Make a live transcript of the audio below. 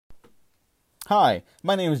Hi,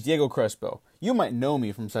 my name is Diego Crespo. You might know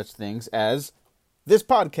me from such things as this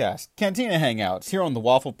podcast, Cantina Hangouts, here on the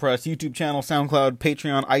Waffle Press YouTube channel, SoundCloud,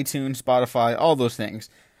 Patreon, iTunes, Spotify, all those things.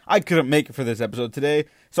 I couldn't make it for this episode today,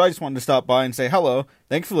 so I just wanted to stop by and say hello.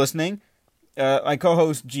 Thanks for listening. My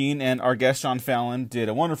co-host Gene and our guest Sean Fallon did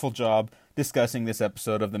a wonderful job discussing this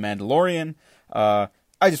episode of The Mandalorian. I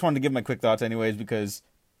just wanted to give my quick thoughts anyways because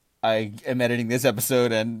I am editing this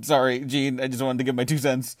episode, and sorry, Gene, I just wanted to give my 2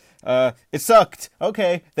 cents. It sucked.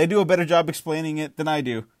 Okay, they do a better job explaining it than I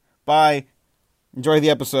do. Bye. Enjoy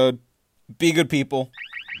the episode. Be good people.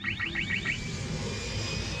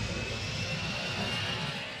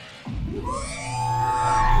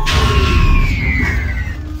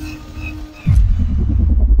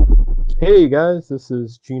 Hey guys, this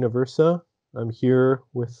is Gina Versa. I'm here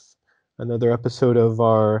with another episode of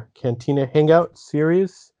our Cantina Hangout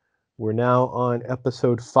series. We're now on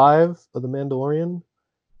episode 5 of The Mandalorian,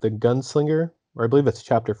 The Gunslinger, or I believe it's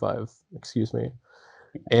chapter 5, excuse me.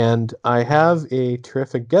 And I have a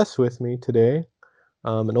terrific guest with me today,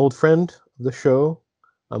 an old friend of the show.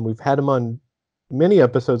 We've had him on many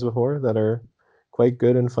episodes before that are quite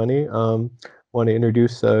good and funny. Want to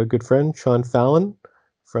introduce a good friend, Sean Fallon,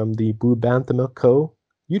 from the Blue Bantha Co.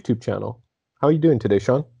 YouTube channel. How are you doing today,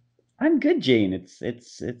 Sean? I'm good, Gene.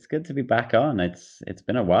 It's good to be back on. It's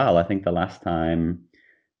been a while. I think the last time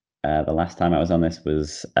I was on this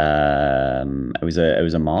was it was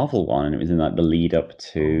a Marvel one, and it was in like the lead up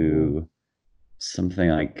to something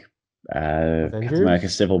like Captain America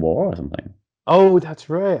Avengers? Civil War or something. Oh, that's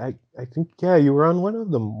right. I think, yeah, you were on one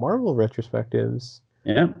of the Marvel retrospectives.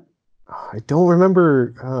 Yeah, I don't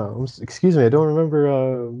remember, excuse me, I don't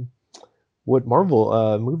remember what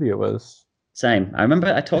Marvel movie it was. same. I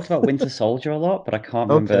remember I talked about Winter Soldier a lot, but I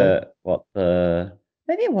can't Okay. remember what the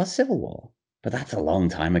maybe it was Civil War, but that's a long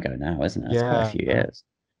time ago now, isn't it? That's quite a Yeah, few years.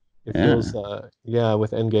 it Yeah, feels, yeah,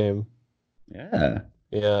 with Endgame. yeah.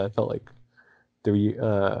 Yeah, it felt like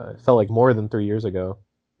more than 3 years ago.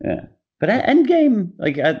 Yeah. But Endgame,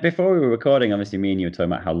 like before we were recording, obviously me and you were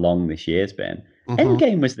talking about how long this year's been. Hmm.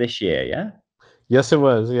 Endgame was this year, yeah? Yes, it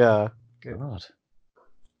was, yeah. God.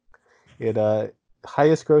 It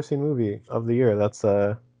highest grossing movie of the year. That's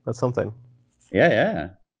something. Yeah, yeah.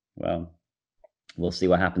 Well, we'll see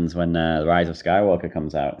what happens when The Rise of Skywalker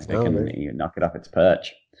comes out. If it No, can knock it off its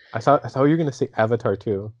perch. I thought you were gonna say Avatar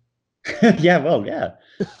too. Yeah, well, yeah.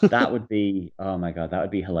 That would be, oh my God, that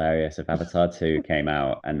would be hilarious if Avatar 2 came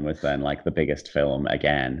out and was then like the biggest film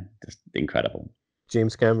again. Just incredible.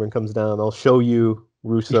 James Cameron comes down. I'll show you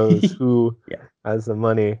Russo's who Yeah, has the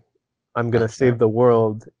money. I'm gonna that's save it. the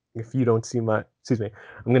world if you don't see my. Excuse me.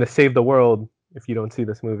 I'm gonna save the world if you don't see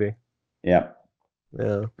this movie. Yeah,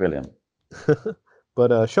 Yeah. brilliant.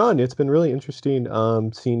 But Sean, it's been really interesting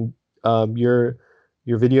seeing your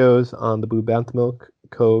videos on the Blue Bantha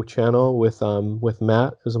Co. channel with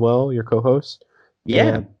Matt as well, your co-host.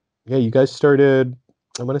 Yeah. And yeah, you guys started,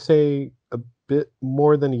 I'm gonna say a bit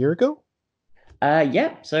more than a year ago.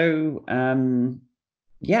 Yeah. So,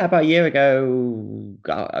 yeah, about a year ago.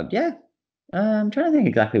 Yeah, I'm trying to think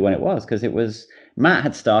exactly when it was because it was Matt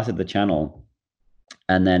had started the channel,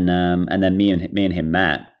 and then me and him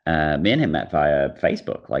met. Me and him met via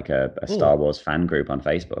Facebook, like a Hmm. Star Wars fan group on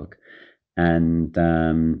Facebook, and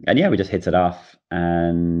yeah, we just hit it off.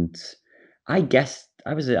 And I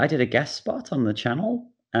did a guest spot on the channel,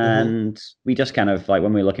 Mm-hmm. and we just kind of like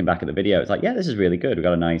when we were looking back at the video, it's like, yeah, this is really good. We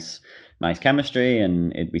got a nice chemistry,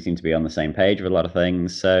 and we seem to be on the same page with a lot of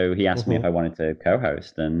things. So he asked me if Mm-hmm. I wanted to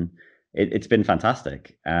co-host, and it's been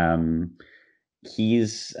fantastic.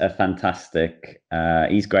 He's a fantastic.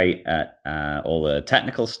 He's great at all the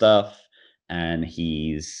technical stuff, and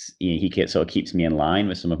sort of keeps me in line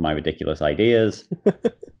with some of my ridiculous ideas.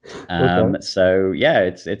 Okay. So yeah,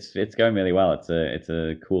 it's going really well. It's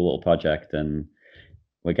a cool little project, and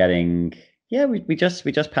we're getting yeah we just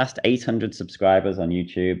passed 800 subscribers on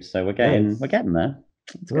YouTube, so we're Nice. getting there.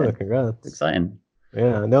 It's Oh, good. It's congrats. exciting.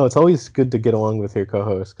 Yeah, no, it's always good to get along with your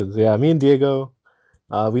co-host because yeah, me and Diego,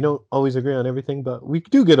 we don't always agree on everything, but we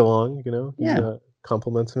do get along. He Yeah.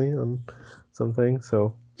 compliments me on some things,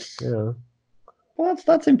 so yeah. Well,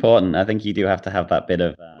 that's important. I think you do have to have that bit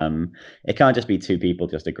of it can't just be two people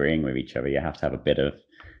just agreeing with each other. You have to have a bit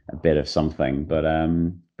of something. But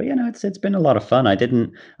it's been a lot of fun. I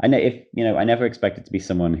know if I never expected to be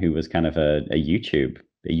someone who was kind of a YouTuber,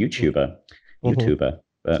 Mm-hmm. YouTuber.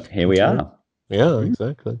 But here we That's right. are. Yeah, Mm.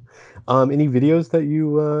 exactly. Any videos that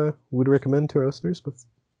you would recommend to our listeners?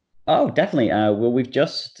 Oh, definitely. Well, we've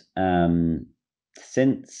just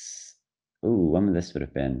since when this would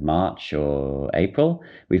have been March or April,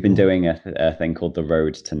 we've been Mm-hmm. doing a thing called the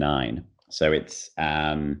Road to Nine. So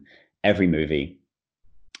every movie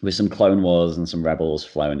with some Clone Wars and some Rebels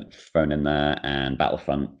thrown in there, and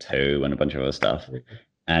Battlefront 2 and a bunch of other stuff,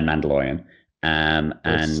 and Mandalorian. Nice.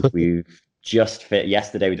 And we've just fit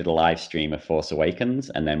yesterday we did a live stream of Force Awakens,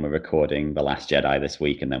 and then we're recording The Last Jedi this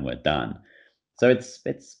week, and then we're done. So it's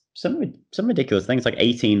some ridiculous things, like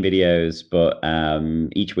 18 videos, but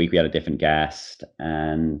each week we had a different guest.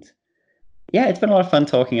 And yeah, it's been a lot of fun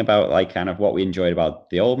talking about like kind of what we enjoyed about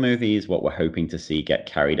the old movies, what we're hoping to see get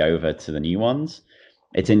carried over to the new ones.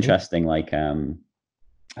 It's Mhm. interesting, like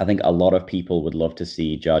I think a lot of people would love to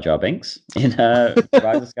see Jar Jar Binks in Rise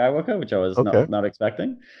of Skywalker, which I was Okay. not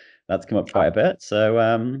expecting. That's come up Uh, quite a bit. So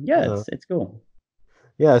yeah, yeah. it's cool.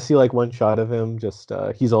 Yeah, I see like one shot of him, just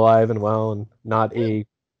he's alive and well and not a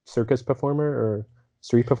circus performer or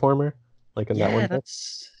street performer, like in that one Yeah, bit.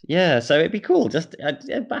 yeah. So it'd be cool, just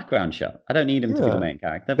a background shot. I don't need him to be the Yeah. main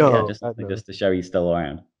character, but yeah, No, just God, no. just to show he's still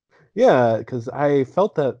around. Yeah, because I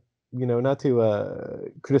felt that, not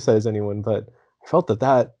to criticize anyone, but I felt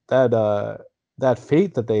that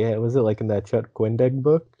fate that they had, was it like in that Chet Quindig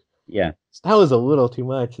book? Yeah, That was a little too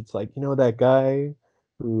much. It's like, that guy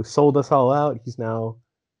who sold us all out, he's now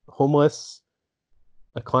homeless,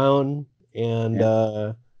 a clown, and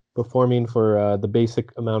yeah. performing for the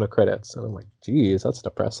basic amount of credits. And I'm like, geez, that's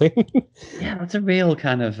depressing. Yeah, that's a real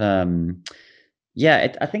kind of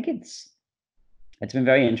yeah, I think it's been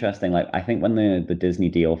very interesting. Like I think when the Disney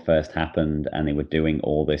deal first happened and they were doing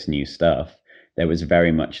all this new stuff, there was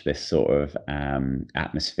very much this sort of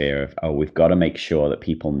atmosphere of, oh, we've got to make sure that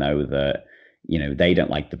people know that, they don't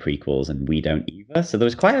like the prequels and we don't either. So there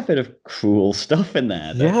was quite a bit of cruel stuff in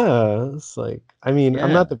there that, Yeah, it's like, I mean, I'm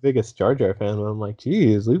yeah, not the biggest Jar Jar fan, but I'm like,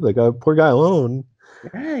 geez, leave the guy, poor guy alone.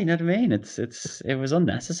 yeah, you know what I mean? It was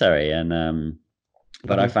unnecessary. And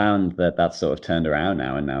but I Hmm. found that that's sort of turned around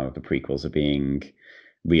now, and now the prequels are being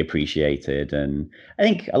reappreciated. And I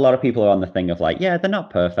think a lot of people are on the thing of like, yeah, they're not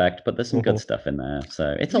perfect, but there's some good Hmm. stuff in there.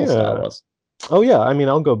 So it's all Star Yeah. Wars. Oh yeah. I mean,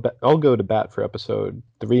 I'll go to bat for episode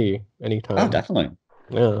 3 Oh, anytime. definitely.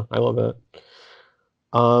 Yeah, I love it.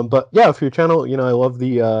 But yeah, for your channel, I love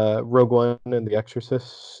the Rogue One and the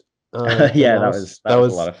Exorcist thing. Yeah, That was that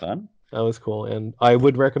was a lot of fun. that was cool, and I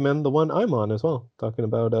would recommend the one I'm on as well, talking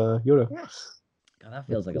about Yoda. Yes. God, that That's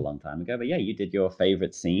feels like a cool. long time ago. But yeah, you did your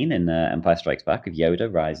favorite scene in Empire Strikes Back with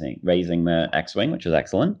Yoda raising the X-wing, which was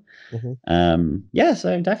excellent. Hmm. Yeah,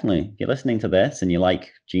 so definitely, if you're listening to this and you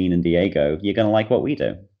like Gene and Diego, you're gonna like what we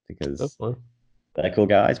do because Definitely. they're cool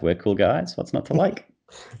guys. We're cool guys. What's not to like?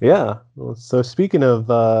 Yeah. Well, so speaking of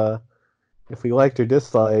if we liked or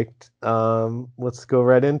disliked, let's go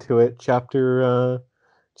right into it. Chapter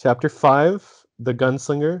 5, the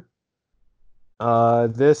Gunslinger.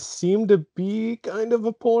 This seemed to be kind of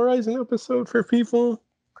a polarizing episode for people.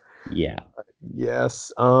 Yeah,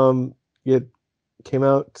 Yes. It came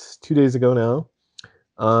out 2 days ago now.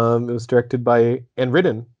 It was directed by and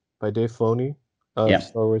written by Dave Filoni of yeah.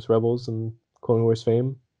 Star Wars Rebels and Clone Wars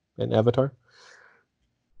fame and Avatar.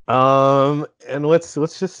 And let's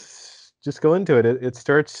just go into it. It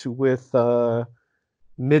starts with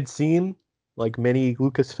mid scene, like many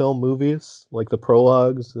Lucasfilm movies, like the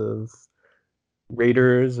prologues of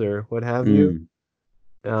Raiders or what have you.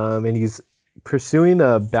 Mm, And he's pursuing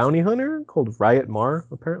a bounty hunter called Riot Mar,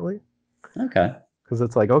 apparently, okay. because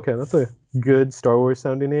it's like, okay, that's a good Star Wars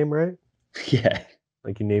sounding name, right? Yeah,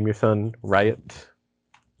 Like you name your son Riot.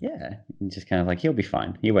 yeah. And just kind of like he'll be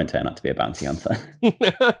fine. He won't turn out to be a bounty hunter.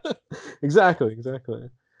 Exactly.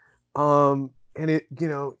 And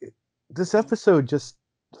this episode just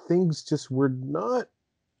things just were not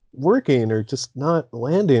working or just not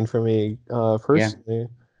landing for me Yeah, personally.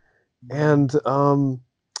 And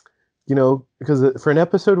because for an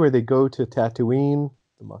episode where they go to Tatooine,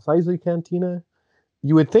 the Mos Eisley Cantina,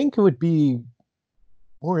 you would think it would be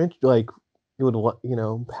more like it would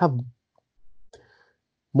have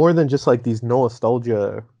more than just like these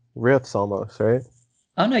nostalgia riffs almost, right?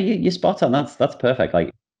 oh no, you're spot on. That's perfect.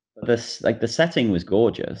 Like the setting was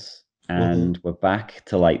gorgeous, Hmm. and we're back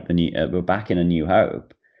to like we're back in A New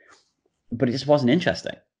Hope, but it just wasn't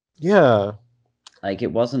interesting. Yeah. Like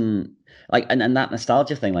it wasn't like and that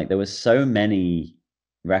nostalgia thing. Like there was so many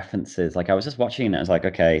references. Like I was just watching and it was like,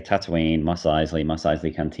 okay, Tatooine, Mos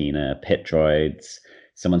Eisley Cantina, Pit Droids.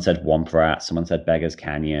 Someone said Womp Rat. Someone said Beggar's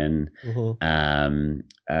Canyon. Hmm.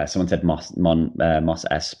 Someone said Mos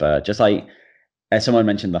Espa. Just like someone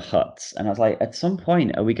mentioned the huts, and I was like, at some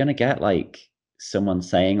point, are we going to get like someone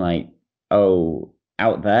saying like, "Oh,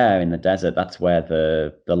 out there in the desert, that's where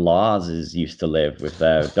the Larses used to live with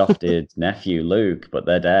their adopted nephew Luke, but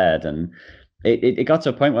they're dead." And it got to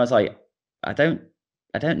a point where I was like, I don't.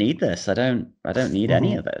 I don't need this. I don't need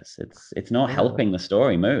any Mhm. of this. It's not Yeah. helping the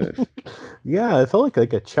story move. Yeah, it felt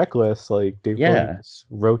like a checklist. Like Dave Filoni Yeah. just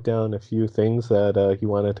wrote down a few things that he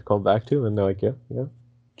wanted to call back to, and they're like, yeah, yeah,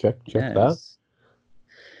 check Yeah, that.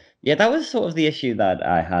 yeah, that was sort of the issue that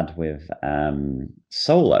I had with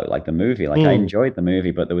Solo, like the movie. Like I Mm. enjoyed the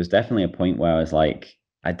movie, but there was definitely a point where I was like,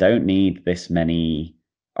 I don't need this many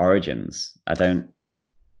origins. I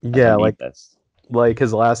Yeah, don't need this. like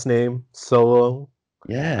his last name, Solo.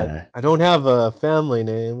 Yeah. I don't have a family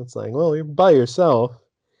name. It's like, well, you're by yourself.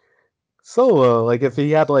 Solo. Like if he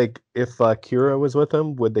had like if Kira was with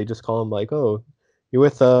him, would they just call him like, oh, you're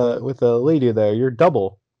with a lady there. You're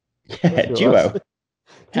double. Yeah, That's your last duo. name.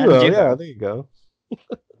 And Duo. Yeah, duo. there you go.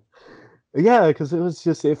 Yeah, because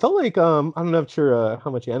it felt like I'm not sure how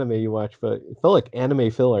much anime you watch, but it felt like anime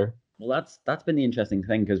filler. Well, that's been the interesting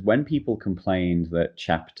thing because when people complained that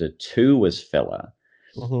chapter two was filler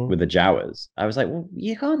Hmm. with the Jawas, I was like, well,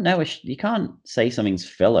 you can't know you can't say something's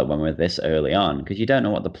filler when we're this early on because you don't know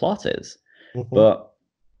what the plot is. Hmm. But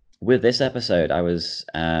with this episode, I was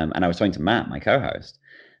talking to Matt, my co-host,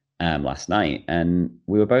 last night, and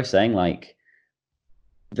we were both saying like,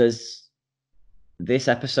 there's this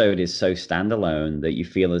episode is so standalone that you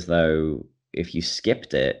feel as though if you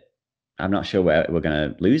skipped it, I'm not sure where we're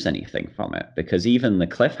going to lose anything from it because even the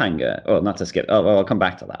cliffhanger, oh, not to skip, oh, well, I'll come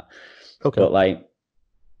back to that, Okay. but like,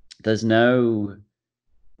 there's no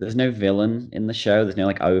there's no villain in the show. There's no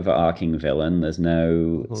like overarching villain. There's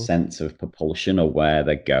no Hmm. sense of propulsion or where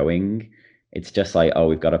they're going. It's just like, oh,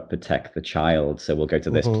 we've got to protect the child, so we'll go to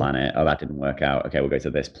this Hmm. planet. Oh, that didn't work out. Okay, we'll go to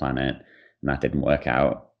this planet, and that didn't work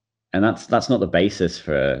out. And that's not the basis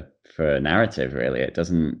for a narrative, really. It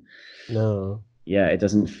doesn't. No. Yeah, it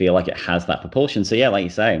doesn't feel like it has that propulsion. So yeah, like you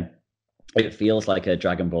say, it feels like a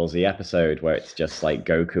Dragon Ball Z episode where it's just like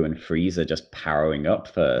Goku and Frieza just powering up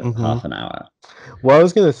for Hmm. half an hour. Well, I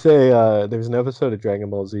was gonna say there's an episode of Dragon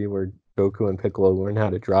Ball Z where Goku and Piccolo learn how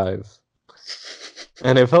to drive.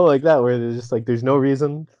 And it felt like that, where there's just like there's no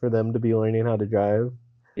reason for them to be learning how to drive.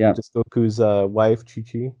 Yeah, Just Goku's wife, Chi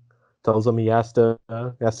Chi, tells him he has to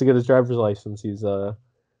get his driver's license. He's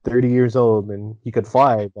 30 years old and he could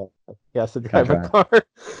fly, but he has to can't drive a drive. car,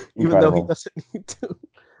 even though he Incredible. doesn't need to.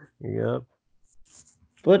 Yeah.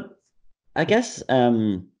 But I guess,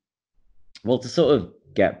 well, to sort of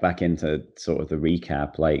get back into sort of the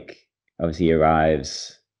recap, like obviously he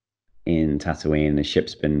arrives in Tatooine, the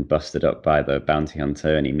ship's been busted up by the bounty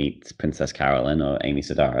hunter, and he meets Princess Carolyn or Amy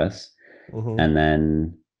Sedaris, Hmm. and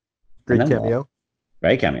then and Great then what? cameo.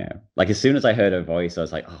 Great cameo. Like as soon as I heard her voice, I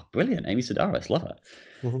was like, oh, brilliant, Amy Sedaris, love her.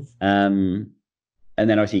 Hmm. Um, and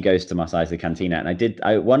then obviously he goes to Mos Eisley Cantina,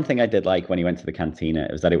 and one thing I did like when he went to the cantina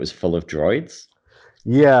was that it was full of droids.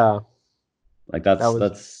 Yeah, Like that was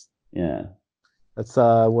that's yeah. that's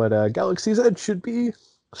what Galaxy's Edge should be.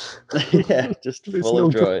 Yeah, just There's full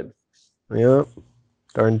of no droids. Yeah,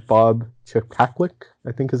 darn Bob Chapakwick,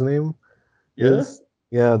 I think his name Yeah. is.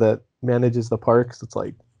 Yeah, that manages the parks. It's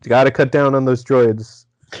like you got to cut down on those droids.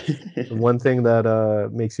 The one thing that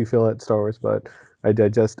makes you feel at Star Wars, but I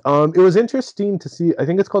digest. It was interesting to see. I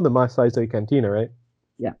think it's called the Mos Eisley Cantina, right?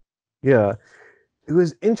 Yeah. Yeah, it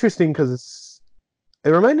was interesting because it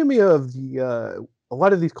reminded me of a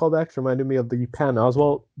lot of these callbacks reminded me of the Pan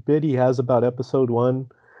Oswalt bit he has about Episode One,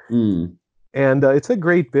 Mm. and it's a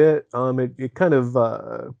great bit. It kind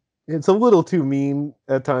of it's a little too mean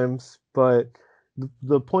at times, but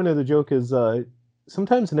the point of the joke is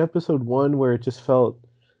sometimes in Episode One where it just felt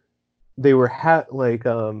they were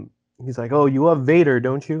he's like, oh, you love Vader,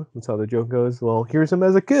 don't you? That's how the joke goes. Well, here's him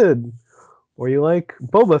as a kid. Or you like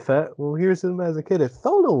Boba Fett? Well, here's him as a kid. It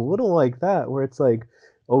felt a little like that, where it's like,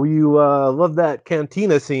 oh, you love that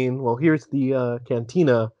cantina scene. Well, here's the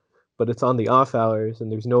cantina, but it's on the off hours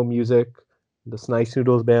and there's no music. The Snice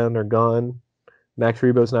Noodles band are gone. Max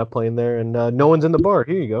Rebo's not playing there, and no one's in the bar.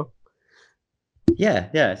 Here you go. Yeah,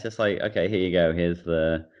 yeah. It's just like, okay, here you go. Here's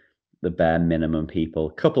the bare minimum people.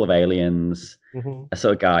 Couple of aliens, Hmm. a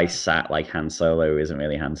sort of guy sat like Han Solo who isn't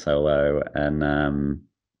really Han Solo, and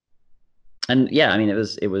yeah, I mean it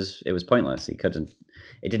was pointless. He couldn't.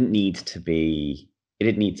 It didn't need to be. It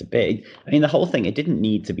didn't need to be. I mean, the whole thing. It didn't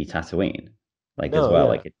need to be Tatooine, like as No, well. yeah,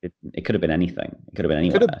 Like it could have been anything. It could have been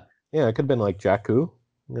it could have. anywhere. Yeah, it could have been like Jakku.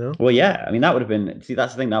 You know? Well, yeah, I mean that would have been. See,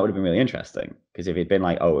 that's the thing that would have been really interesting because if it'd been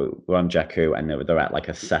like, oh, we're on Jakku and they're at like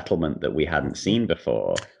a settlement that we hadn't Mhm. seen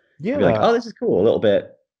before, I'd be like, Yeah, oh, this is cool, a little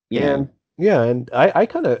bit, you and know. yeah, and I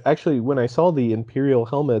kind of actually when I saw the Imperial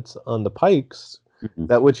helmets on the pikes, Mhm.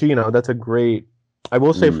 that which that's a great. I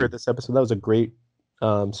will say for Mm, this episode, that was a great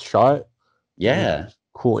shot and yeah,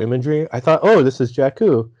 cool imagery. I thought, oh, this is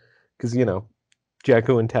Jakku, because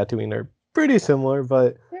Jakku and Tatooine are pretty similar,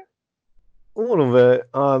 but a little bit.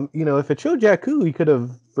 If it showed Jakku, he could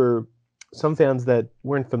have, for some fans that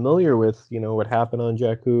weren't familiar with, what happened on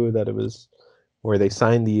Jakku, that it was where they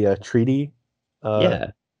signed the treaty. Uh,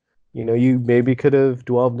 Yeah. you maybe could have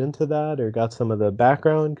dwelled into that or got some of the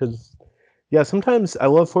background because, yeah, sometimes I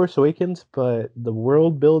love Force Awakens, but the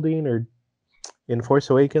world building or in Force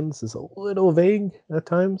Awakens is a little vague at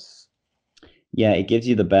times. Yeah, it gives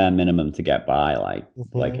you the bare minimum to get by. Like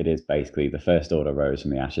Hmm. it is basically the First Order rose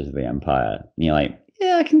from the ashes of the Empire. And you're like,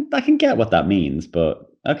 yeah, I can get what that means, but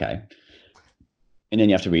okay. And then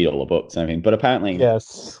you have to read all the books and everything. But apparently,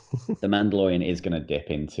 Yes. the Mandalorian is going to dip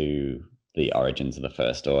into the origins of the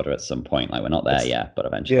First Order at some point. Like we're not there It's yet, but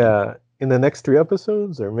eventually. yeah, in the next 3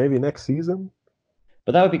 episodes or maybe next season.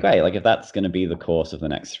 But that would be great. Like if that's going to be the course of the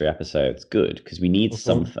next 3 episodes, good because we need Hmm.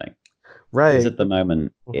 something. Because Right. at the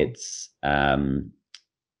moment, Hmm. it's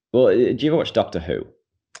well, do you ever watch Doctor Who?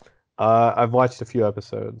 I've watched a few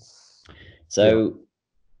episodes. Yeah. So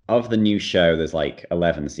of the new show, there's like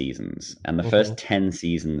 11 seasons, and the Hmm. first 10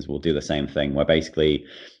 seasons will do the same thing, where basically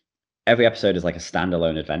every episode is like a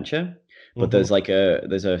standalone adventure, but Hmm.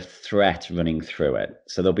 there's a threat running through it.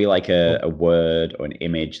 So there'll be like a word or an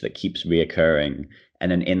image that keeps reoccurring,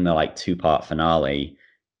 and then in the like two-part finale,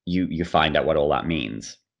 you find out what all that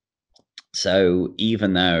means. So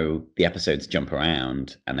even though the episodes jump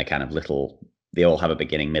around and they're kind of little, they all have a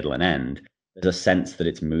beginning, middle, and end, there's a sense that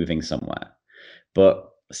it's moving somewhere. But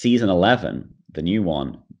season 11, the new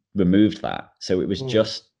one, removed that. So it was Hmm.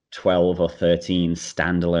 just 12 or 13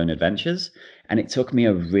 standalone adventures. And it took me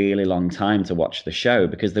a really long time to watch the show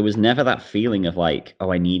because there was never that feeling of like,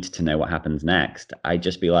 oh, I need to know what happens next. I'd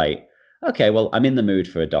just be like, okay, well, I'm in the mood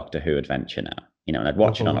for a Doctor Who adventure now, and I'd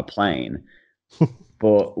watch it on Hmm. a plane.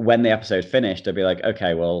 But when the episode finished, I'd be like,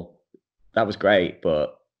 okay, well, that was great,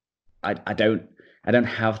 but I don't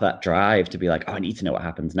have that drive to be like, oh, I need to know what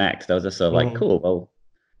happens next. I was just sort of like, Hmm. cool, well,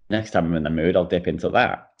 next time I'm in the mood, I'll dip into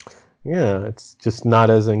that. Yeah, it's just not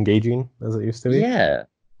as engaging as it used to be. Yeah.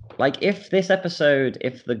 Like if the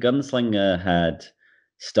gunslinger had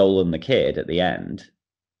stolen the kid at the end,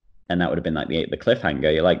 and that would have been like the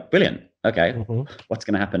cliffhanger, you're like, brilliant. Okay, Hmm. what's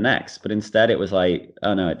gonna happen next? But instead it was like,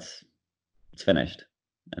 oh no, it's finished.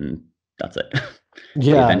 And that's it. The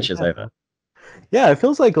Yeah, adventure's yeah. over. Yeah, it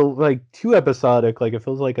feels like too episodic. Like it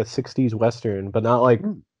feels like a '60s western, but not like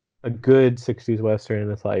Mm. a good '60s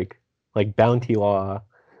western. It's like Bounty Law or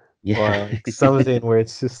Yeah. like something where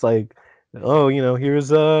it's just like, oh, here's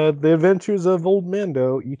the adventures of old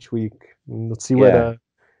Mando each week. And let's Yeah.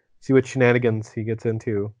 see what shenanigans he gets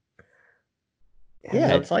into. And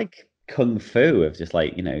Yeah, it's like kung fu of just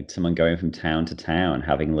like, someone going from town to town,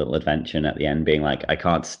 having a little adventure, and at the end being like, I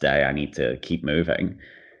can't stay, I need to keep moving.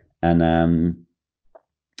 And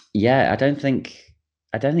yeah, I don't think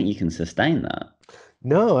you can sustain that.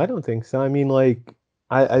 no, I don't think so. I mean, like,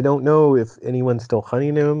 I don't know if anyone's still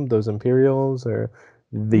hunting him, those Imperials or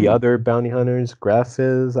the Hmm. other bounty hunters. Graf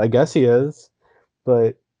is, I guess he is.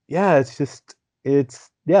 But yeah,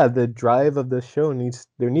 yeah, the drive of this show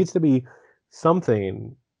there needs to be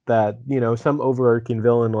something that, some overarching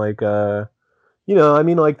villain like I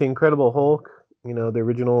mean like the Incredible Hulk, the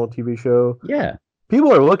original TV show. Yeah.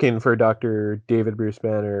 People are looking for Dr. David Bruce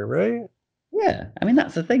Banner, right? Yeah. I mean,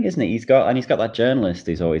 that's the thing, isn't it? He's got that journalist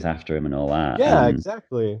who's always after him and all that. Yeah, And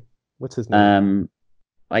exactly. What's his name? um,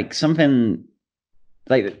 like something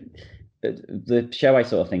like the show I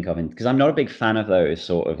sort of think of, because I'm not a big fan of those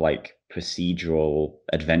sort of like procedural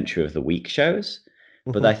adventure of the week shows,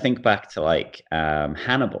 but Hmm. I think back to like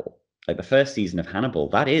Hannibal, like the first season of Hannibal.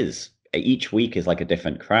 That is each week is like a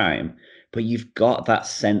different crime, but you've got that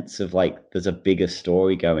sense of like there's a bigger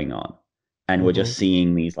story going on, and we're Hmm. just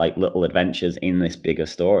seeing these like little adventures in this bigger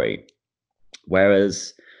story.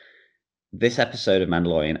 Whereas this episode of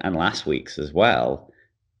Mandalorian and last week's as well,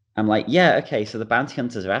 I'm like, yeah, okay, so the bounty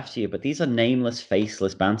hunters are after you, but these are nameless,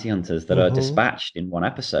 faceless bounty hunters that are Hmm. dispatched in one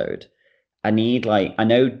episode. I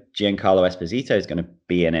know Giancarlo Esposito is going to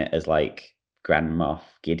be in it as like Grand Moff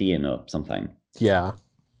Gideon or something. Yeah.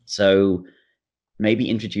 So maybe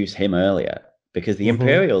introduce him earlier because the Hmm.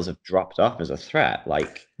 Imperials have dropped off as a threat.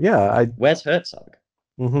 Like, Yeah, where's Herzog?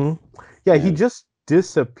 hmm yeah, You he know, just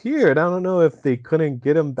disappeared. I don't know if they couldn't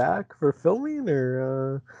get him back for filming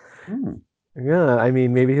or hmm. yeah, I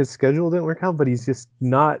mean, maybe his schedule didn't work out, but he's just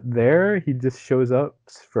not there. He just shows up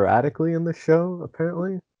sporadically in the show,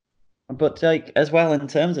 apparently. But like as well in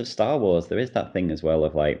terms of Star Wars, there is that thing as well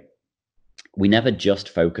of like we never just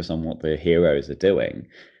focus on what the heroes are doing.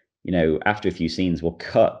 after a few scenes, we'll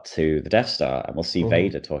cut to the Death Star and we'll see Mm-hmm.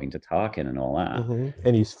 Vader talking to Tarkin and all that. Mm-hmm.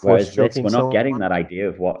 And he's force Whereas this, choking we're not getting someone. that idea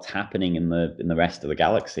of what's happening in the rest of the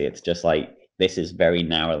galaxy. It's just like this is very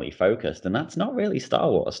narrowly focused, and that's not really Star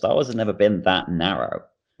Wars. Star Wars has never been that narrow.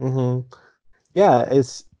 Mm-hmm. Yeah,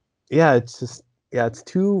 it's just it's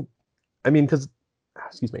too. I mean, because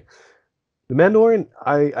excuse me, the Mandalorian.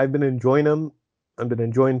 I've been enjoying him. I've been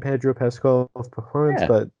enjoying Pedro Pascal's performance, Yeah,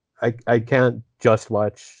 but I can't just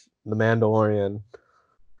watch the Mandalorian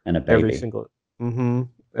and a every baby. single mm-hmm,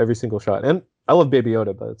 every single shot. And I love Baby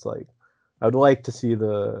Yoda, but it's like I would like to see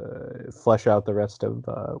the flesh out the rest of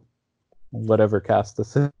whatever cast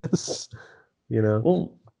this is. You know.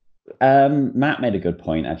 Well, Matt made a good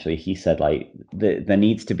point actually. He said like there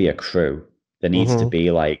needs to be a crew. There needs to Mm-hmm.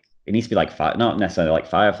 be like it needs to be like not necessarily like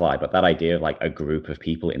Firefly, but that idea of like a group of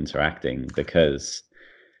people interacting because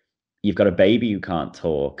you've got a baby who can't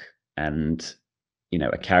talk and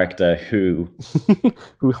a character who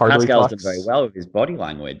Who hardly Pascal's done very talks. well with his body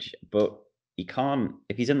language, but he can't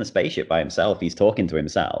if he's in the spaceship by himself, he's talking to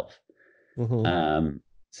himself. Mm-hmm. Um,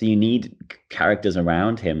 so you need characters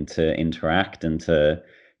around him to interact and to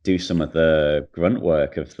do some of the grunt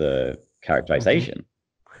work of the Mm-hmm. characterization.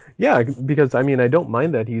 Yeah, because I mean, I don't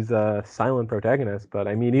mind that he's a silent protagonist, but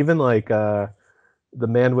I mean, even like the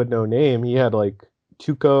Man with No Name, he had like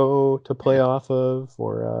Tuco to play Yeah. off of,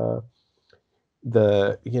 or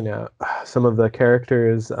the some of the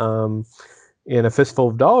characters in A Fistful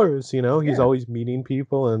of Dollars. He's Yeah. always meeting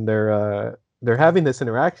people, and they're having this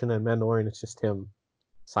interaction, and Mandalorian it's just him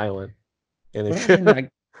silent in his Well, that's the ship.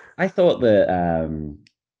 thing. I thought that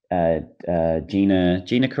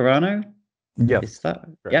Gina Carano is Yes, that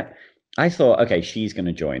correct. yeah. I thought okay, she's going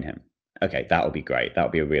to join him. Okay, that would be great. That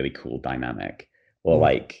would be a really cool dynamic. Or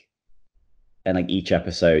like and like each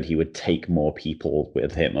episode he would take more people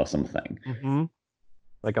with him or something. Mm-hmm.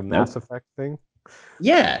 Like a Mass Nope. Effect thing.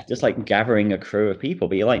 Yeah, just like gathering a crew of people,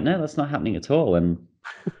 but you're like, no, that's not happening at all. And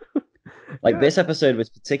like Yeah. this episode was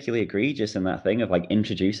particularly egregious in that thing of like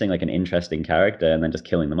introducing like an interesting character and then just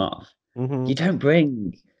killing them off. Mm-hmm. You don't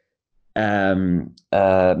bring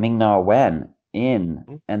Ming Na Wen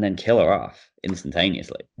in and then kill her off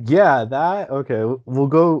instantaneously. Yeah, that okay. We'll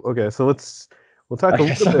go. Okay, so we'll talk a Okay,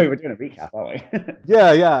 little bit. sorry, we're doing a recap, aren't we?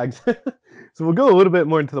 Yeah, yeah. So we'll go a little bit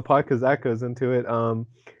more into the plot because that goes into it.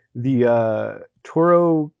 The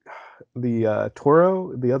Toro,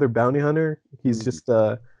 the other bounty hunter. He's Mm, just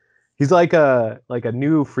he's like a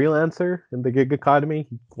new freelancer in the gig economy.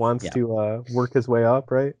 He wants yeah, to work his way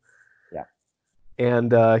up, right? yeah,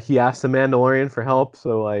 And he asks the Mandalorian for help.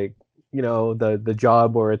 So like the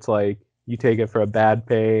job where it's like you take it for a bad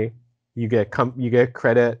pay, you get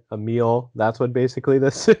credit, a meal. That's what basically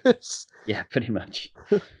this is. yeah, pretty much.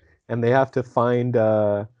 And they have to find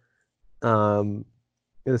um,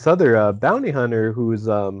 this other bounty hunter who's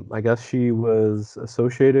I guess she was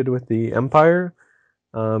associated with the Empire.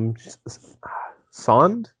 Um,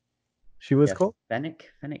 Sond, she was Yes, called. Fennec.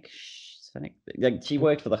 Like she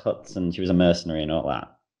worked for the Huts and she was a mercenary and all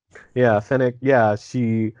that. Yeah, Fennec. Yeah,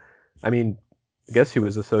 I mean, I guess she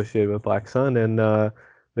was associated with Black Sun, and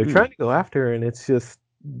they're trying Hmm. to go after her, and it's just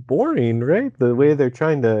boring, right? The way they're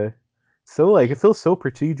trying to, so like it feels so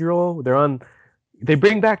procedural. They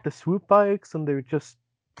bring back the swoop bikes, and they're just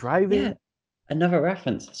Yeah, driving. another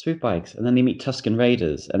reference, swoop bikes, and then they meet Tusken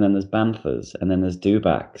Raiders, and then there's Banthas, and then there's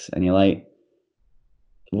Dewbacks, and you're like,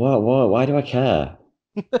 what? Why do I care?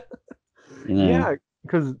 You know? Yeah,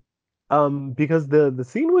 because the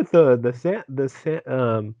scene with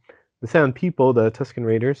the Sand people, the Tusken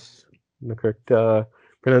Raiders, the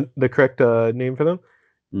correct name for them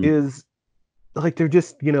Mm. is like they're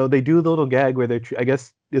just they do the little gag where I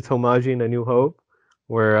guess it's homaging A New Hope,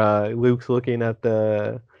 where Luke's looking at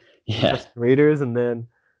the Yeah, Tusken Raiders, and then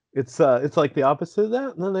it's like the opposite of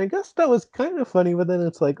that, and then I guess that was kind of funny, but then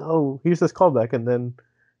it's like, oh, here's this callback, and then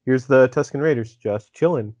here's the Tusken Raiders just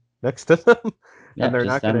chilling next to them, and yeah, they're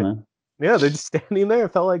just not stand gonna, there. yeah, they're just standing there.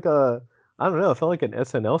 It felt like I don't know, it felt like an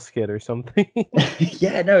SNL skit or something.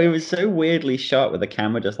 Yeah, no, it was so weirdly shot with the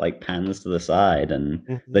camera just like pans to the side and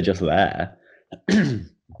they're Mhm. just there.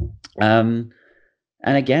 um,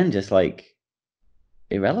 and again, just like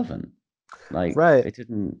irrelevant. Like Right. it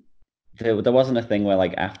didn't. There wasn't a thing where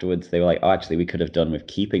like afterwards they were like, oh, actually, we could have done with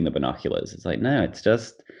keeping the binoculars. It's like no, it's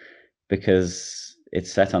just because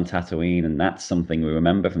it's set on Tatooine and that's something we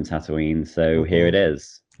remember from Tatooine. So here Hmm. it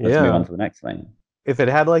is. Let's move on Yeah. to the next thing. If it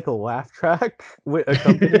had like a laugh track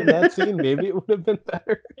accompanying that scene, maybe it would have been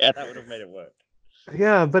better. Yeah, that would have made it work.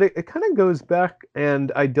 Yeah, but it kind of goes back,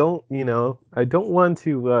 and I don't want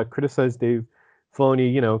to criticize Dave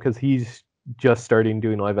Filoni, because he's just starting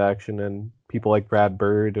doing live action, and people like Brad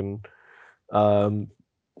Bird and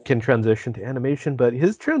can transition to animation, but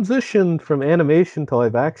his transition from animation to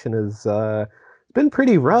live action is been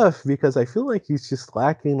pretty rough because I feel like he's just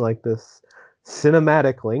lacking like this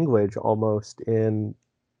cinematic language almost in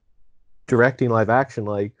directing live action.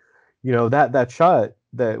 Like, that shot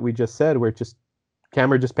that we just said where just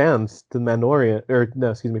camera just pans to the Mandalorian, or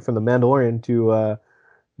no, excuse me, from the Mandalorian to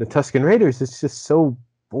the Tusken Raiders. It's just so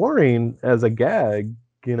boring as a gag,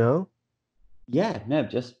 you know? Yeah, no,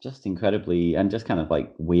 just incredibly and just kind of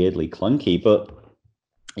like weirdly clunky. But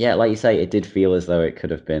yeah, like you say, it did feel as though it could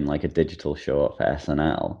have been like a digital short for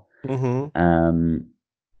SNL. Mm-hmm.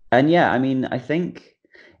 And yeah, I mean, I think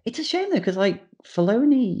it's a shame though, because like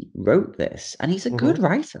Filoni wrote this and he's a Mm-hmm. good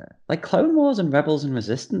writer. Like Clone Wars and Rebels and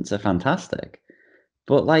Resistance are fantastic.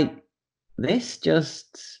 But like this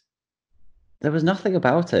just there was nothing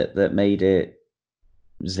about it that made it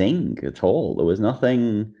zing at all. There was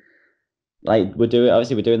nothing like we're doing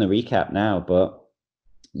the recap now, but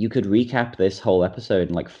you could recap this whole episode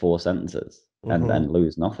in like 4 sentences and Mm-hmm. then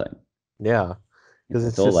lose nothing. Yeah. Because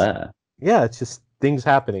It's it's all just, there. yeah, it's just things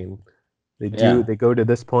happening. Yeah. They go to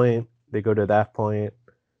this point, they go to that point.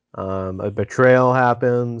 A betrayal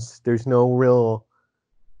happens. There's no real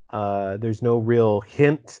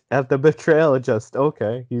hint at the betrayal. It just,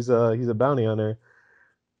 okay, he's a bounty hunter,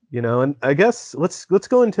 And I guess let's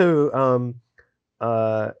go into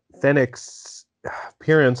Fennec's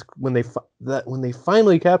appearance when when they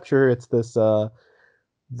finally capture. It's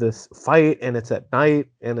this fight, and it's at night,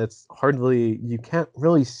 and it's hardly, you can't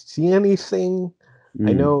really see anything.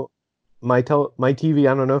 I Mm. know my TV,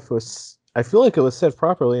 I don't know if it was, I feel like it was set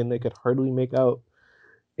properly and they could hardly make out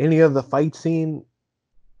any of the fight scene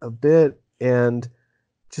a bit, and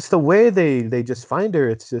just the way they just find her,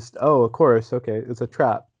 it's just, oh, of course, okay, it's a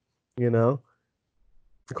trap, you know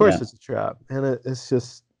of course Yeah. it's a trap, and it's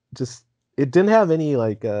just it didn't have any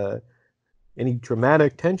like any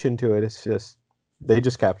dramatic tension to it. It's just they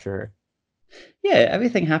just capture her. Yeah,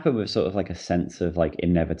 everything happened with sort of like a sense of like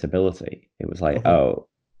inevitability. It was like, Hmm. oh,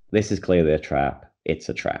 this is clearly a trap. It's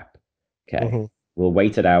a trap. Okay. Hmm. We'll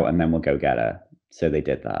wait it out and then we'll go get her. So they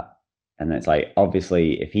did that. And then it's like,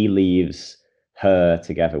 obviously, if he leaves her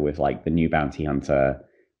together with like the new bounty hunter,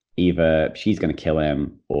 either she's going to kill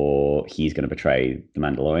him or he's going to betray the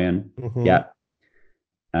Mandalorian. Hmm. Yeah.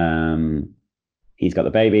 Um, he's got the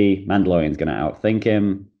baby. Mandalorian's going to outthink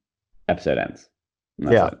him. Episode ends. And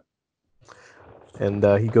that's Yeah, it. and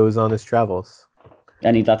he goes on his travels.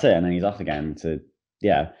 And that's it. And then he's off again to,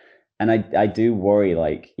 yeah. And I do worry,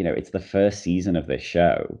 like, it's the first season of this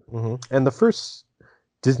show. And the first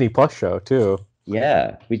Disney Plus show too.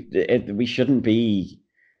 Yeah, we shouldn't be,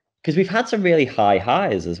 because we've had some really high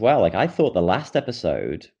highs as well. Like I thought the last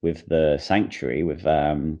episode with the Sanctuary with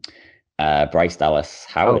Bryce Dallas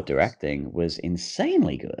Howard Oh, directing was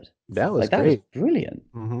insanely good. that was Like that was great. brilliant.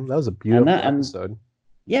 That was a And beautiful episode.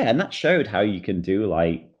 yeah, and that showed how you can do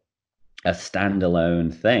like a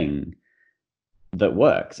standalone thing that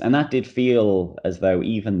works. And that did feel as though,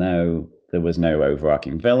 even though there was no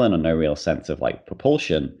overarching villain or no real sense of like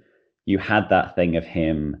propulsion, you had that thing of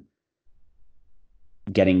him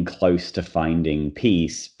getting close to finding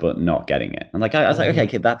peace but not getting it. And like I was like, okay,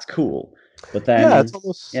 kid, that's cool. But Yeah, it's then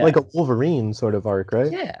almost like yeah, a Wolverine sort of arc,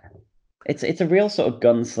 right? yeah. It's a real sort of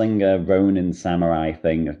gunslinger Ronin samurai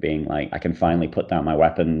thing of being like, I can finally put down my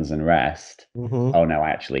weapons and rest. Hmm. Oh no, I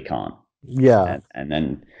actually can't. Yeah, And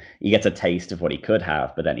then he gets a taste of what he could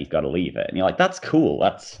have, but then he's got to leave it. And you're like, that's cool.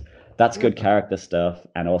 That's good character stuff,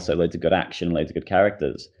 and also loads of good action, loads of good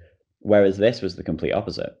characters. Whereas this was the complete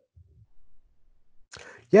opposite.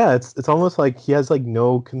 yeah. It's almost like he has like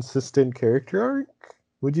no consistent character arc.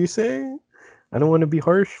 Would you say? I don't want to be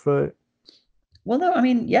harsh, but Well, no, I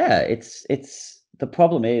mean, yeah, it's the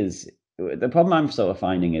problem I'm sort of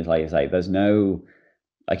finding is like there's no,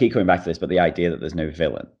 I keep coming back to this, but the idea that there's no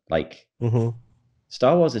villain. Like hmm.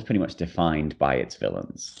 Star Wars is pretty much defined by its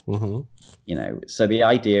villains. Hmm. So the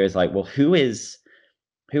idea is like, well, who is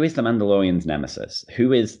the Mandalorian's nemesis?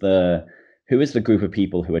 Who is the group of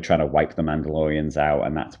people who are trying to wipe the Mandalorians out,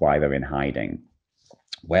 and that's why they're in hiding?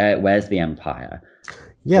 Where's the Empire?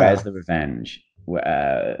 Yeah, Where's the revenge?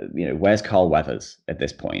 Where's Carl Weathers at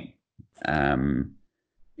this point?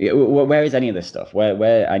 Where is any of this stuff?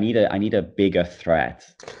 Where I need a bigger threat,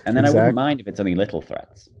 and then I wouldn't exactly. mind if it's only little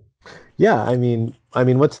threats. Yeah,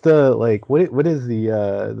 what's the like? What is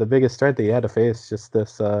the biggest threat that you had to face? Just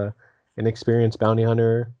this inexperienced bounty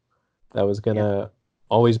hunter that was Yeah, gonna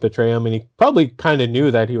always betray him, and he probably kind of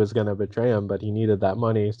knew that he was gonna betray him, but he needed that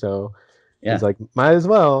money, so he's yeah. like, might as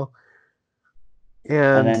well.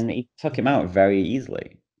 And And then he took him out very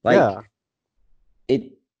easily. yeah, Like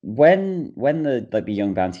it. when the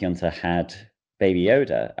young bounty hunter had Baby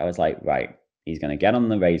Yoda, I was like, right, he's going to get on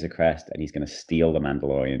the Razor Crest and he's going to steal the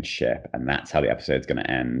Mandalorian ship, and that's how the episode's going to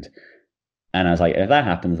end. And I was like, if that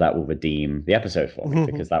happens, that will redeem the episode for me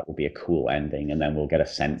because that will be a cool ending, and then we'll get a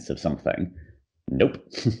sense of something. Nope.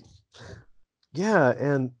 Yeah,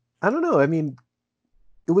 and I don't know. I mean,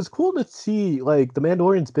 it was cool to see like the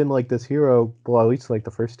Mandalorian's been like this hero, well, at least like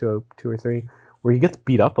the first two or three, where he gets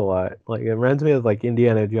beat up a lot. Like it reminds me of like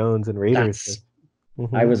Indiana Jones and Raiders. That's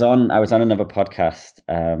Mm-hmm. I was on another podcast,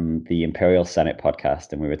 the Imperial Senate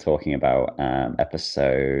podcast, and we were talking about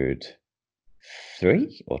episode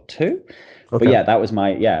 3 or 2. But Okay. yeah, that was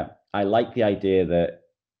my yeah. I like the idea that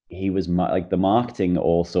he was like the marketing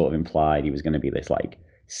all sort of implied he was going to be this like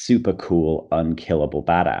super cool, unkillable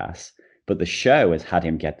badass. But the show has had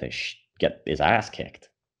him get his ass kicked,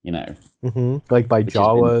 you know, Mm-hmm. Like by which has been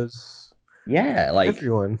Jawas, yeah, like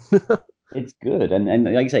everyone. it's good. And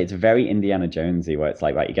like you say, it's very Indiana Jonesy where it's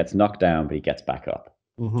like right, he gets knocked down, but he gets back up,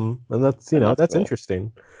 Mm-hmm. And that's and that's that's cool.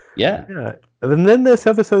 interesting. Yeah. Yeah. And then this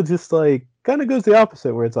episode just like kind of goes the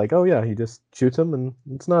opposite, where it's like, oh yeah, he just shoots him and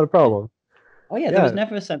it's not a problem. Oh yeah, there was Yeah.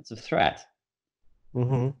 never a sense of threat.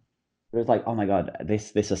 Mm-hmm. It was like, oh my god,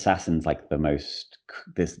 this assassin's like the most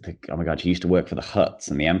oh my god, she used to work for the Huts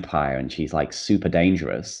and the Empire, and she's like super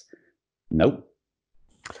dangerous. Nope.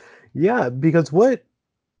 Yeah, because what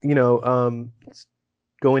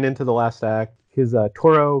going into the last act, his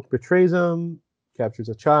Toro betrays him, captures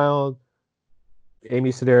a child.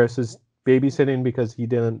 Amy Sedaris is babysitting because he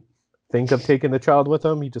didn't think of taking the child with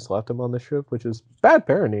him. He just left him on the ship, which is bad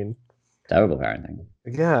parenting. Terrible parenting.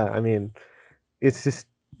 Yeah, I mean, it's just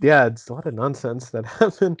it's a lot of nonsense that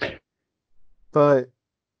happened. But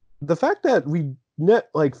the fact that we net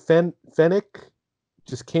like Fennec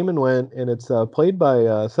just came and went, and it's played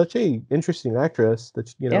by such a interesting actress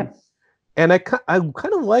that Yeah. and I kind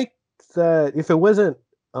of like that if it wasn't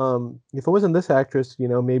this actress,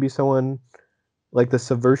 maybe someone like the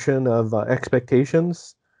subversion of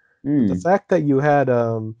expectations. But the Mm. fact that you had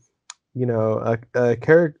an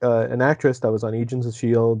actress that was on Agents of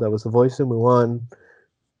Shield that was the voice of Mulan,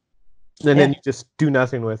 and then Yeah. you just do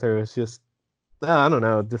nothing with her. It's just I don't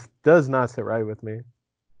know, it just does not sit right with me.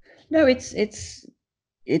 No,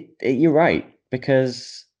 you're right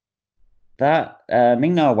because that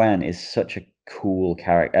Ming Na Wen is such a cool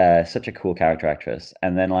character actress,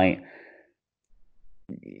 and then like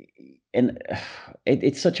in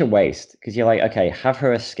it's such a waste because you're like, okay, have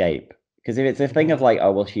her escape. Because if it's a thing of like,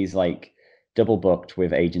 oh well, she's like double booked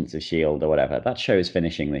with Agents of Shield or whatever, that show is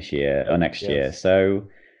finishing this year or next year. Yes. So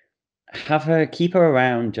have her keep her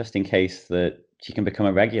around just in case that she can become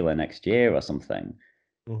a regular next year or something.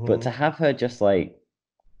 But Hmm. to have her just like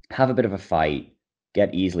have a bit of a fight,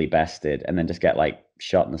 get easily bested, and then just get like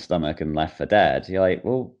shot in the stomach and left for dead, you're like,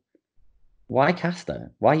 well, why cast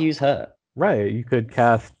her? Why use her? Right. You could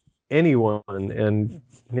cast anyone, and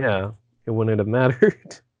yeah, it wouldn't have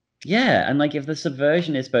mattered. Yeah, and like if the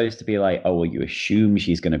subversion is supposed to be like, oh well, you assume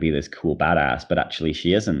she's going to be this cool badass, but actually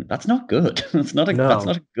she isn't. That's not good. That's No,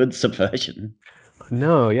 not a good subversion.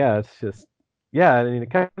 no, yeah, it's just I mean,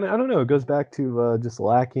 it kind of I don't know. It goes back to just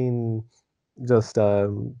lacking just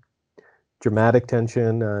dramatic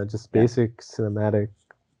tension, just Yeah. basic cinematic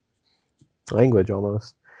language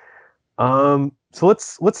almost. So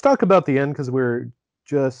let's talk about the end because we're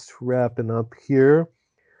just wrapping up here.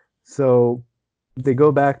 So they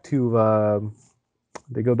go back to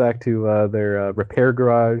their repair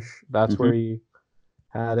garage. That's where Hmm. he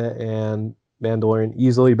had it, and Mandalorian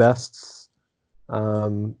easily bests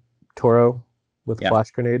Toro with a Yeah.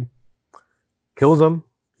 flash grenade, kills him.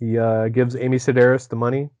 He gives Amy Sedaris the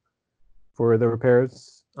money for the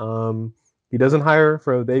repairs. He doesn't hire her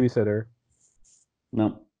for a babysitter,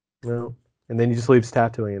 No. no, and then he just leaves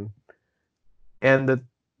Tatooine. And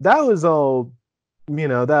that was all,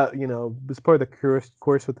 that was part of the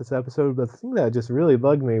course with this episode. But the thing that just really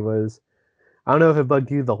bugged me was I don't know if it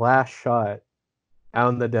bugged you the last shot out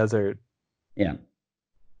in the desert. Yeah.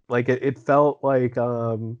 Like it felt like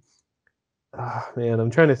man, I'm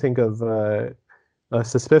trying to think of a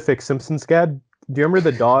specific Simpsons gag. Do you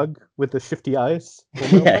remember the dog with the shifty eyes?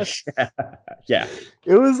 Homer Yeah. was? Yeah.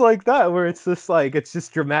 It was like that, where it's just like it's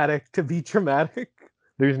just dramatic to be dramatic.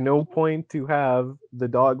 There's no point to have the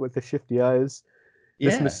dog with the shifty eyes.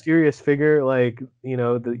 This Yeah. mysterious figure, like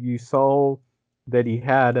that you saw that he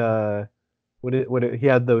had he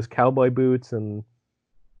had those cowboy boots and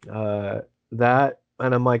that,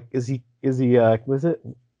 and I'm like, is he was it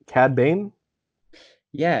Cad Bane?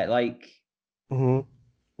 Yeah. Like, Mm-hmm.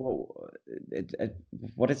 well,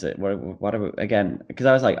 what is it? What are we, again? Because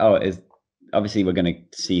I was like, oh, obviously we're going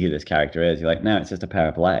to see who this character is. You're like, no, it's just a pair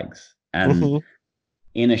of legs. And Hmm.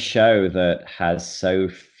 in a show that has so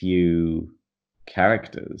few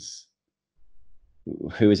characters,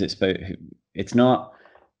 who is it supposed? It's not,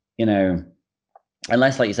 you know,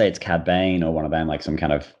 unless like you say it's Cad Bane or one of them, like some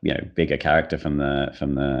kind of bigger character from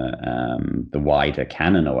the wider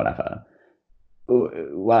canon or whatever.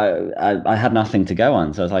 Well, I had nothing to go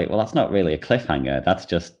on, so I was like, well, that's not really a cliffhanger.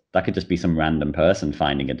 That could just be some random person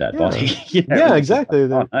finding a dead Yeah. body. Yeah, It's just like, exactly. oh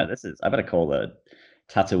no, I better call the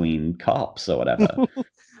Tatooine cops or whatever.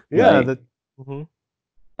 Yeah, Like, that. Mhm.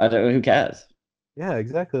 I don't. Who cares? Yeah,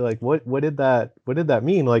 exactly. Like, what did that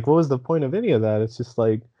mean? Like, what was the point of any of that? It's just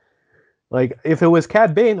like if it was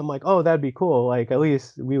Cad Bane, I'm like, oh, that'd be cool. Like, at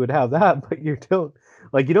least we would have that.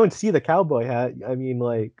 But you don't see the cowboy hat. I mean,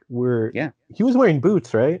 like, Yeah, he was wearing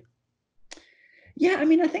boots, right? yeah. I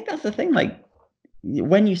mean, I think that's the thing. Like,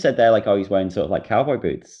 when you said there, like, oh, he's wearing sort of like cowboy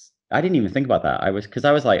boots, I didn't even think about that. Because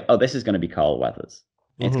I was like, oh, this is going to be Carl Weathers.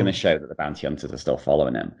 It's going to Hmm. show that the bounty hunters are still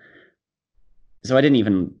following him. So to be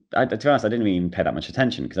honest, I didn't even pay that much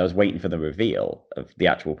attention because I was waiting for the reveal of the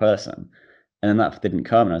actual person. And then that didn't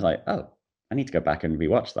come. And I was like, oh, I need to go back and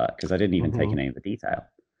rewatch that because I didn't even take Hmm. in any of the detail.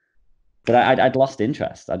 But I'd lost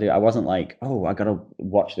interest. I wasn't like, oh, I got to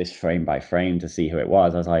watch this frame by frame to see who it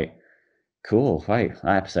was. I was like, cool, right,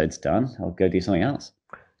 that episode's done. I'll go do something else.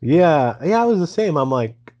 Yeah, yeah, I was the same.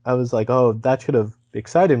 I was like, oh, that should have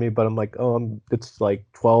excited me, but I'm like, oh, it's like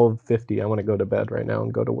 12:50. I want to go to bed right now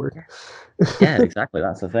and go to work. Yeah, exactly.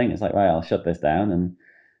 That's the thing. It's like, right, I'll shut this down and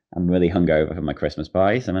I'm really hungover from my Christmas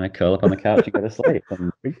party, so I'm going to curl up on the couch and go to sleep.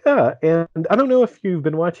 And Yeah, and I don't know if you've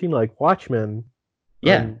been watching like Watchmen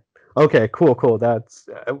yeah, on. Okay, cool, cool. That's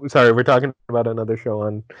sorry, we're talking about another show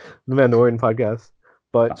on the Mandalorian podcast.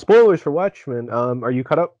 But spoilers for Watchmen. Are you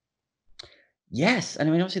caught up? yes. And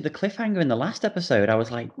I mean, obviously, the cliffhanger in the last episode, I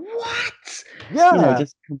was like, what? Yeah,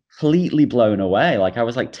 Just completely blown away. Like, I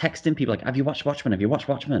was like texting people, like, have you watched Watchmen? Have you watched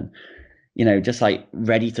Watchmen? Just like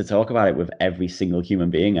ready to talk about it with every single human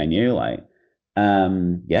being I knew. Like,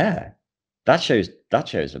 yeah, that show's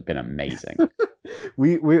been amazing.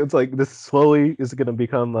 we it's like this slowly is going to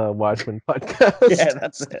become a Watchmen Yeah, podcast.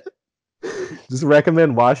 that's it. Just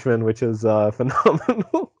recommend Watchmen, which is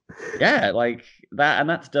phenomenal. Yeah, like that, and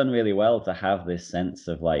that's done really well to have this sense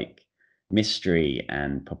of like mystery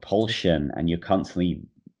and propulsion, and you're constantly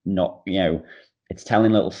not, it's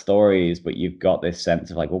telling little stories, but you've got this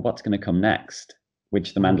sense of like, well, what's going to come next,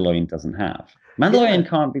 which the Mhm. Mandalorian doesn't have. Yeah. Mandalorian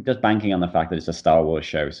can't be just banking on the fact that it's a Star Wars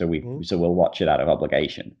show, so Mhm. we'll watch it out of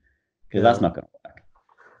obligation because that's Yeah. not going to work.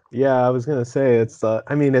 Yeah, I was gonna say it's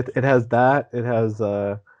I mean it has that. It has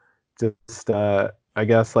just I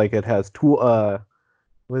guess like it has two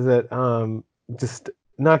was it just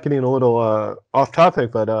not getting a little off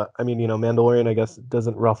topic, but I mean, Mandalorian I guess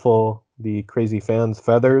doesn't ruffle the crazy fans'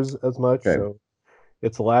 feathers as much, True. so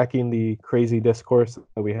it's lacking the crazy discourse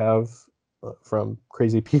that we have from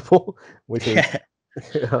crazy people, which is Yeah.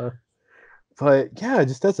 yeah. But yeah,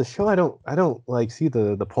 just as a show, I don't like see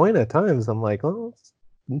the point at times. I'm like, oh,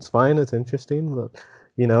 it's fine, it's interesting, but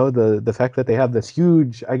the fact that they have this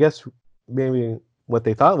huge, I guess maybe what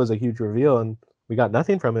they thought was a huge reveal, and we got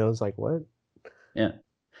nothing from it. I was like, what? Yeah.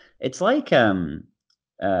 It's like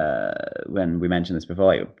when we mentioned this before,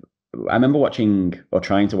 like, I remember watching or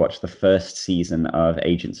trying to watch the first season of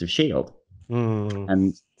Agents of Shield, and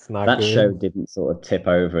It's not that show good. didn't sort of tip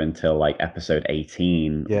over until like episode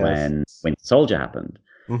 18 Yes. when Winter Soldier happened.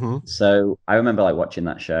 Mm-hmm. So I remember like watching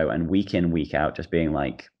that show and week in, week out, just being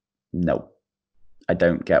like, no, I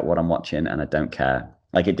don't get what I'm watching and I don't care.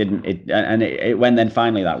 Like it didn't it when then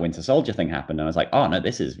finally that Winter Soldier thing happened and I was like, oh no,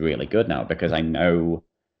 this is really good now because I know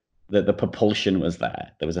that the propulsion was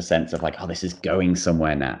there. There was a sense of like, oh, this is going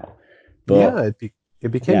somewhere now. Yeah, But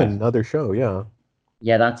it became yeah, another show. Yeah.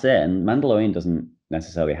 yeah, that's it. And Mandalorian doesn't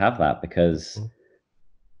necessarily have that because Mhm.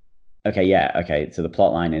 okay, yeah, okay. So the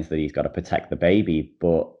plot line is that he's got to protect the baby,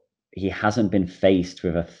 but he hasn't been faced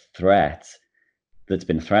with a threat that's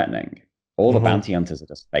been threatening. All the Mhm. bounty hunters are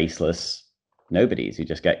just faceless nobodies who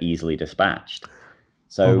just get easily dispatched. Mhm.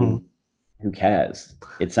 So who cares?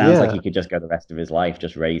 It sounds like Yeah. he could just go the rest of his life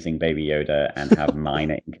just raising Baby Yoda and have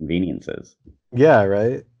minor inconveniences. Yeah,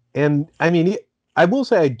 right. And I mean, I will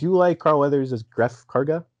say I do like Carl Weathers as Gref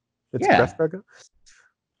Karga. It's Yeah. Gref Karga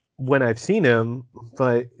when I've seen him,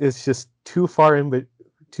 but it's just too far and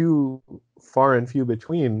few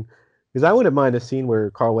between. Because I wouldn't mind a scene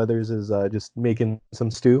where Carl Weathers is just making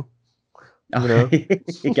some stew, you know,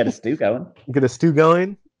 You get a stew going. get a stew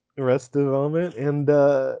going, Arrested Development, and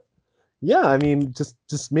yeah, I mean,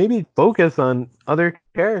 just maybe focus on other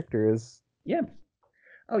characters. Yeah.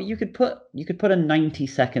 Oh, you could put a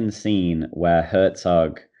 90-second scene where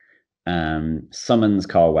Herzog summons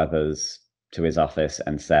Carl Weathers to his office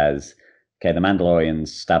and says, "Okay, the Mandalorians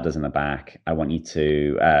stabbed us in the back. I want you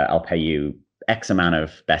to. I'll pay you X amount of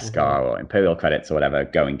Hmm. Beskar or Imperial credits or whatever.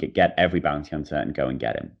 Go and get every bounty hunter and go and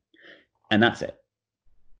get him." And that's it.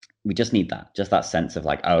 We just need that, just that sense of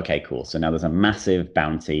like, oh, okay, cool. So now there's a massive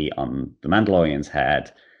bounty on the Mandalorian's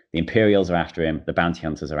head. The Imperials are after him. The bounty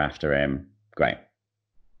hunters are after him. Great.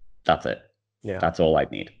 That's it. Yeah. That's all I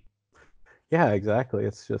need. Yeah, exactly.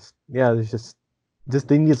 It's just there's just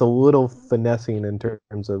they need a little finessing in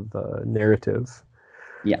terms of narrative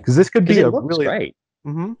Yeah, because this could because be it a looks really great.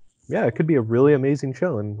 hmm yeah, it could be a really amazing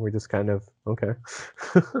show, and we're just kind of okay.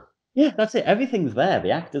 Yeah, that's it. Everything's there.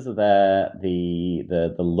 The actors are there.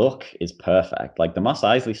 The look is perfect. Like the Mos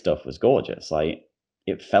Eisley stuff was gorgeous. Like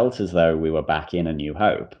it felt as though we were back in A New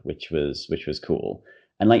Hope, which was cool.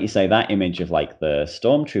 And like you say, that image of like the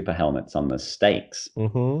stormtrooper helmets on the stakes,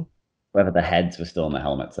 Hmm. whether the heads were still in the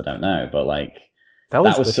helmets, I don't know. But like That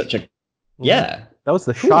that was was such a mhm. yeah, That was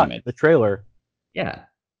the cool shot in image. the trailer. Yeah.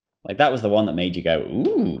 Like that was the one that made you go,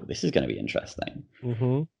 ooh, this is gonna be interesting.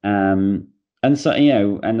 Hmm. Um, and so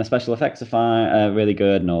and the special effects are fine, really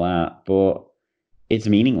good and all that, but it's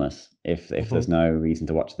meaningless if Hmm. there's no reason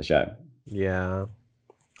to watch the show. Yeah.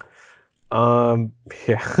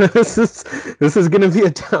 Yeah. This is gonna be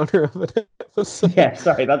a downer of an episode. Yeah,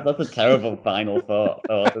 sorry, that's a terrible final thought,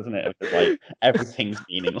 isn't it? Of just like everything's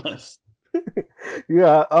meaningless.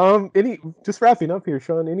 Yeah. Any just wrapping up here,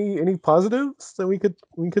 Sean. Any positives that we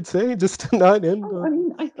could say just to not end? I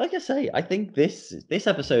mean, like I say, I think this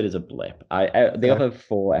episode is a blip. The Okay. other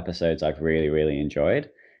four episodes I've really enjoyed,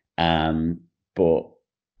 but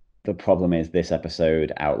the problem is this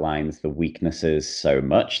episode outlines the weaknesses so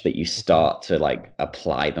much that you Mhm. start to like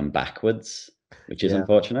apply them backwards, which is Yeah.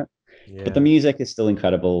 unfortunate. But the Yeah. music is still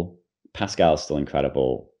incredible. Pascal's still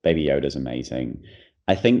incredible. Baby Yoda's amazing.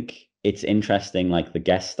 I think it's interesting, like the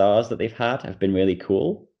guest stars that they've had have been really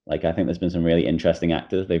cool. Like I think there's been some really interesting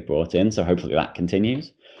actors they've brought in, so hopefully that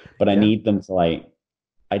continues. But I Yeah. need them to like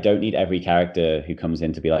I don't need every character who comes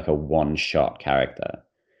in to be like a one-shot character.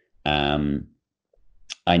 Um,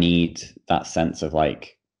 I need that sense of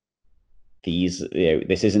like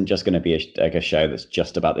this isn't just going to be like a show that's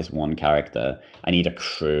just about this one character. I need a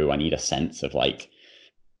crew. I need a sense of like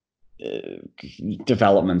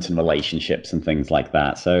development and relationships and things like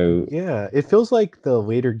that. So Yeah. It feels like the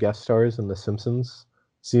later guest stars in the Simpsons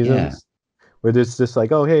yeah, seasons, where there's just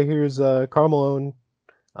like, oh hey, here's Karl Malone,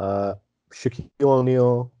 uh, Shaquille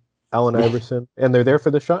O'Neal, Allen yeah, Iverson, and they're there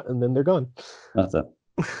for the shot, and then they're gone. that's it.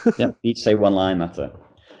 Yeah, each say one line. That's it.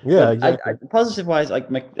 Yeah, But exactly. positive wise, like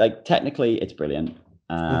technically, it's brilliant.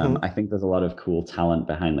 Hmm. I think there's a lot of cool talent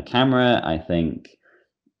behind the camera. I think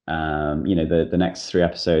the next three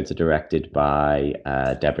episodes are directed by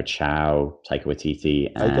Deborah Chow, Taika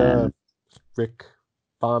Waititi, Taika and Rick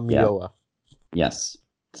yeah, Famuyiwa. yes.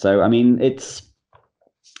 So I mean,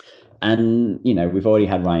 we've already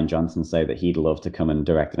had Ryan Johnson say that he'd love to come and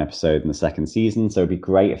direct an episode in the second season. So it'd be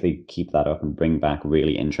great if they keep that up and bring back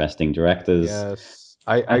really interesting directors. Yes,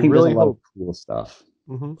 I I think there's a really lot of hope. cool stuff.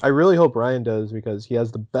 I really hope Ryan does because he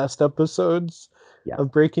has the best episodes Yeah.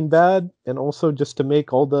 of Breaking Bad, and also just to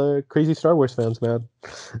make all the crazy Star Wars fans mad.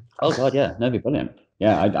 Oh God, yeah, that'd be brilliant.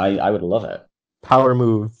 Yeah, I would love it. Power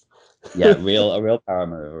move. Yeah, a real power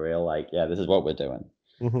move, a real like, yeah, this is what we're doing.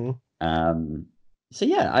 Hmm. Um, so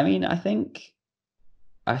yeah, I mean, I think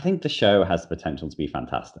the show has the potential to be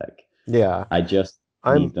fantastic. Yeah, I just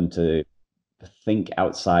I'm. need them to think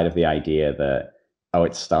outside of the idea that oh,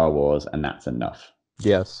 it's Star Wars and that's enough.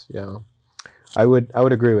 Yes, yeah. I would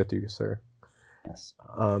agree with you, sir. Yes.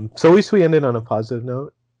 So at least we ended on a positive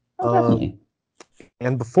note. Oh, Um, definitely.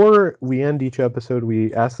 and before we end each episode,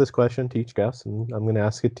 we ask this question to each guest, and I'm going to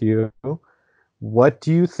ask it to you. What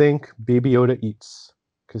do you think Baby Yoda eats?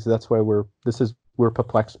 Because that's why we're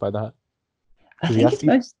perplexed by that. I Because he think has it's to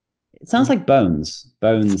eat most. It sounds like bones.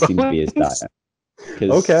 Bones seem to be his bones. diet Okay.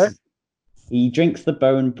 because he drinks the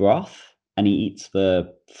bone broth and he eats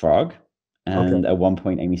the frog. Okay. And at one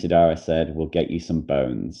point, Amy Sidara said, "We'll get you some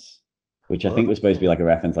bones," which I think was supposed to be Oh. like a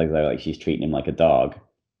reference, like though, like she's treating him like a dog.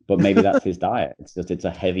 But maybe that's his diet. It's a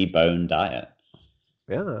heavy bone diet.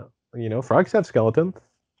 Yeah. Frogs have skeletons.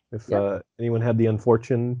 If Yep. anyone had the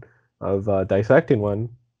unfortune of dissecting one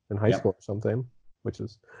in high school Yep. or something, which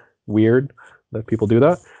is weird that people do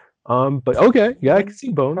that. But okay, yeah, I can see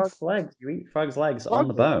bones. Frog's legs. You eat frog's legs on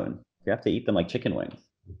the Frogs. bone. You have to eat them like chicken wings.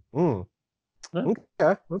 Mm, Look,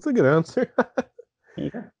 okay, that's a good answer. there you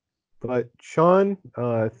go. But Sean,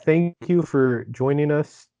 thank you for joining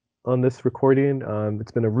us on this recording.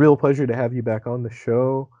 It's been a real pleasure to have you back on the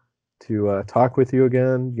show to talk with you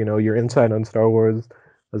again. You know, your insight on Star Wars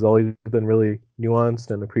has always been really nuanced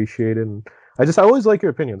and appreciated. And I always like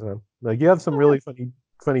your opinions, man. Like you have some really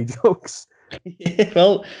funny jokes.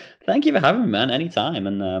 Well, thank you for having me, man. Anytime.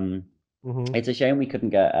 And Hmm. it's a shame we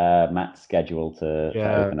couldn't get Matt's schedule to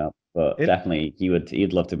Yeah. open up, but It, definitely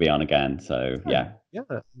he'd love to be on again. So yeah. yeah.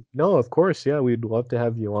 Yeah. No, of course. Yeah, we'd love to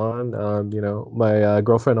have you on. You know, my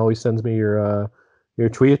girlfriend always sends me your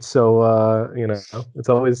tweets, so you know, it's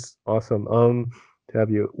always awesome to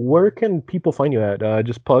have you. Where can people find you at?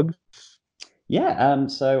 Just Pugs? Yeah,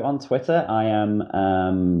 so on Twitter, I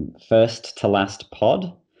am first to last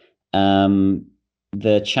pod. Um,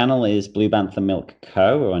 the channel is Blue Banther Milk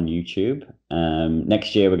Co. We're on YouTube.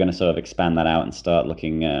 Next year, we're going to sort of expand that out and start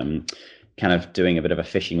looking, kind of doing a bit of a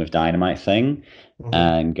fishing with dynamite thing Hmm.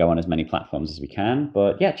 and go on as many platforms as we can.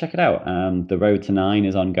 But yeah, check it out. The Road to Nine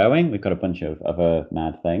is ongoing. We've got a bunch of other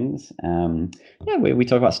mad things. Yeah, we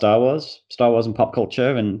talk about Star Wars and pop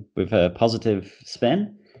culture, and with a positive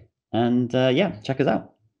spin. And yeah, check us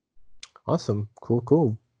out. Awesome. Cool,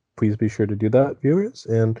 cool. Please be sure to do that, viewers.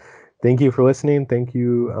 And thank you for listening. Thank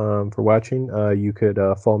you for watching. You could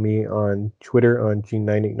follow me on Twitter on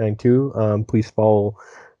Gene9892. Please follow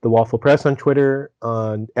the Waffle Press on Twitter,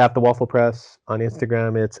 on at the Waffle Press. On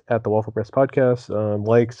Instagram, it's at the Waffle Press Podcast.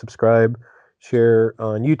 Like, subscribe, share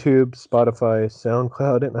on YouTube, Spotify,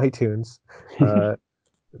 SoundCloud, and iTunes. Uh,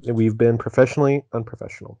 we've been professionally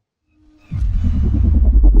unprofessional.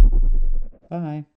 Bye.